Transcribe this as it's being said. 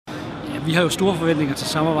vi har jo store forventninger til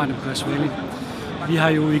samarbejdet med Grass Valley. Vi har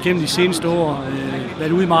jo igennem de seneste år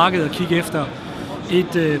været ude i markedet og kigge efter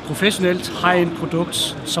et professionelt high-end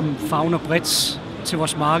produkt, som favner bredt til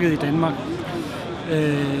vores marked i Danmark.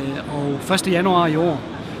 Og 1. januar i år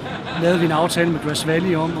lavede vi en aftale med Grass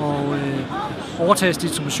Valley om at overtage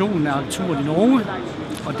distributionen af agenturet i Norge,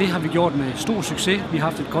 og det har vi gjort med stor succes. Vi har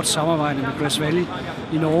haft et godt samarbejde med Grass Valley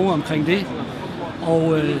i Norge omkring det,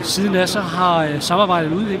 og siden da så har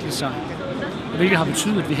samarbejdet udviklet sig, hvilket har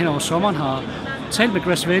betydet, at vi hen over sommeren har talt med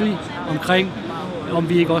Grass Valley omkring, om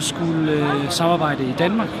vi ikke også skulle samarbejde i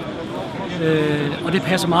Danmark. Og det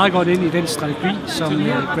passer meget godt ind i den strategi, som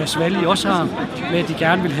Grass Valley også har, med at de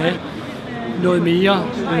gerne vil have noget mere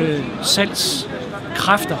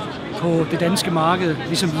salgskræfter på det danske marked,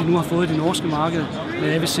 ligesom de nu har fået det norske marked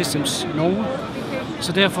med Avis Systems Norge.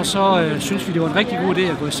 Så derfor så synes vi, det var en rigtig god idé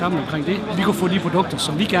at gå sammen omkring det. Vi kunne få de produkter,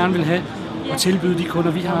 som vi gerne vil have, og tilbyde de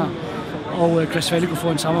kunder, vi har. Og Grass Valley kunne få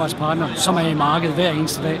en samarbejdspartner, som er i markedet hver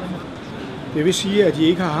eneste dag. Det vil sige, at I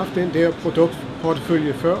ikke har haft den der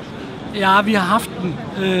produktportefølje før? Ja, vi har haft den,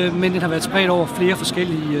 men den har været spredt over flere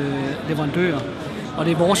forskellige leverandører. Og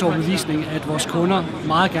det er vores overbevisning, at vores kunder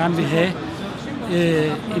meget gerne vil have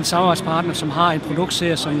en samarbejdspartner, som har en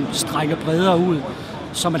produktserie, som strækker bredere ud,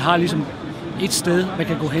 så man har ligesom et sted, man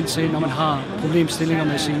kan gå hen til, når man har problemstillinger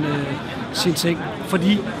med sine ting.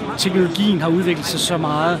 Fordi teknologien har udviklet sig så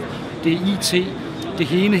meget, det er IT, det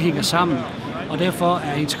hele hænger sammen, og derfor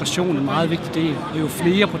er integrationen en meget vigtig del. Og jo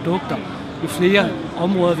flere produkter, jo flere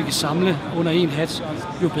områder, vi kan samle under en hat,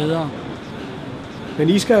 jo bedre. Men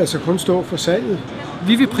I skal altså kun stå for salget?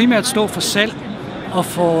 Vi vil primært stå for salg og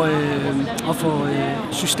for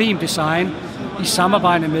systemdesign i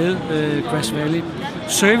samarbejde med Grass Valley.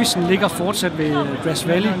 Servicen ligger fortsat ved Grass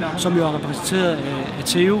Valley, som jo er repræsenteret af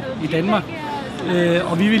Theo i Danmark.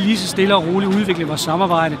 Og vi vil lige så stille og roligt udvikle vores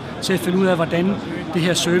samarbejde til at finde ud af, hvordan det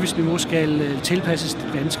her serviceniveau skal tilpasses til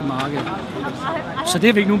det danske marked. Så det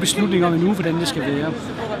har vi ikke nogen beslutning om endnu, hvordan det skal være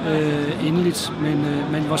endeligt.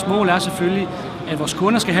 Men vores mål er selvfølgelig, at vores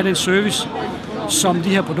kunder skal have den service, som de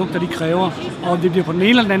her produkter de kræver. Og om det bliver på den ene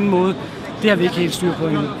eller den anden måde, det har vi ikke helt styr på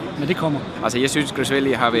endnu, men det kommer. Altså jeg synes, Grass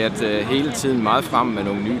Valley har været hele tiden meget frem med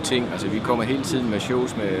nogle nye ting. Altså vi kommer hele tiden med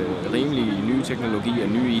shows med rimelig nye teknologier,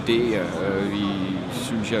 nye idéer. Vi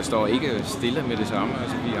synes, jeg står ikke stille med det samme.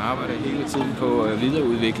 Altså vi arbejder hele tiden på at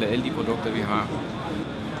videreudvikle alle de produkter, vi har.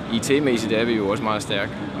 IT-mæssigt er vi jo også meget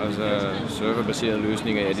stærke. Altså serverbaserede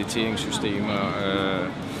løsninger, editeringssystemer.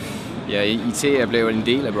 Ja, IT er blevet en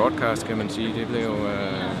del af broadcast, kan man sige. Det blev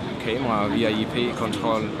kameraer via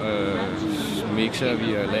IP-kontrol, mixer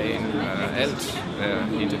via LAN, alt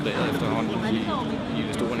er integreret efterhånden i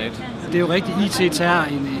det store net. Det er jo rigtigt, IT tager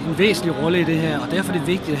en væsentlig rolle i det her, og derfor er det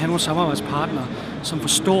vigtigt at have nogle samarbejdspartnere, som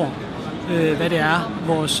forstår, hvad det er,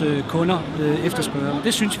 vores kunder efterspørger.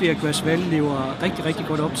 Det synes vi, at Grass Valley lever rigtig, rigtig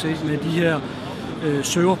godt op til med de her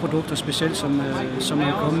serverprodukter specielt, som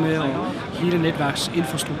er kommet med, og hele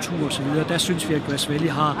netværksinfrastruktur osv. Der synes vi, at Grass Valley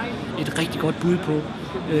har et rigtig godt bud på,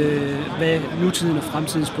 hvad nutiden og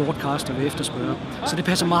fremtidens broadcaster vil efterspørge. Så det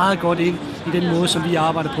passer meget godt ind i den måde, som vi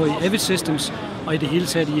arbejder på i Avis Systems, og i det hele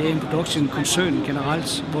taget i AM Production-koncernen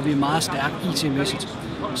generelt, hvor vi er meget stærke IT-mæssigt.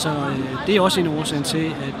 Så det er også en årsag til,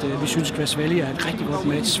 at vi synes, at Grass Valley er et rigtig godt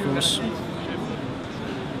match for os.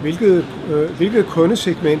 Hvilket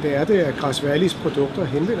kundesegment er det, at Grass Valleys produkter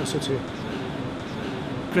henvender sig til?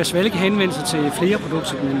 Grass Valley kan henvende sig til flere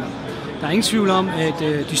produktsegmenter. Der er ingen tvivl om, at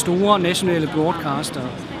de store nationale broadcaster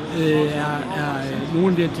er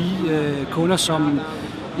nogle af de kunder, som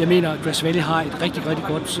jeg mener, at Grass Valley har et rigtig, rigtig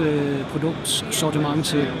godt produktsortiment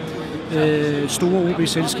til. Store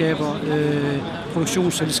OB-selskaber,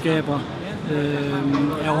 produktionsselskaber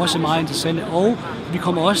er også meget interessante, og vi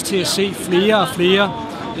kommer også til at se flere og flere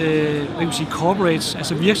corporates,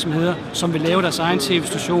 altså virksomheder, som vil lave deres egen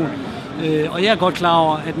tv-station. Og jeg er godt klar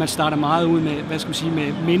over, at man starter meget ud med,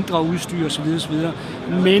 med mindre udstyr osv.,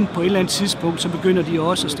 men på et eller andet tidspunkt, så begynder de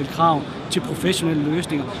også at stille krav til professionelle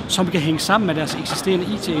løsninger, som kan hænge sammen med deres eksisterende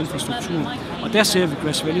IT-infrastruktur. Og der ser vi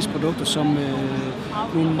Grass Valleys produkter som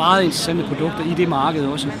nogle meget interessante produkter i det marked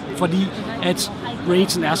også, fordi at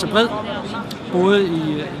rangen er så bred, både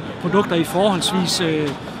i produkter i forholdsvis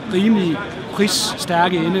rimelige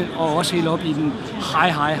prisstærke ende, og også helt op i den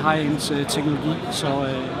high-end teknologi.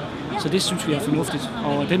 Så det synes vi er fornuftigt.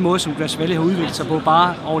 Og den måde, som Grass Valley har udviklet sig på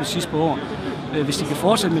bare over de sidste par år, hvis de kan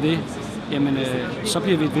fortsætte med det, jamen, så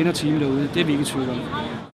bliver vi et vinderteam derude. Det er vi ikke i tvivl om.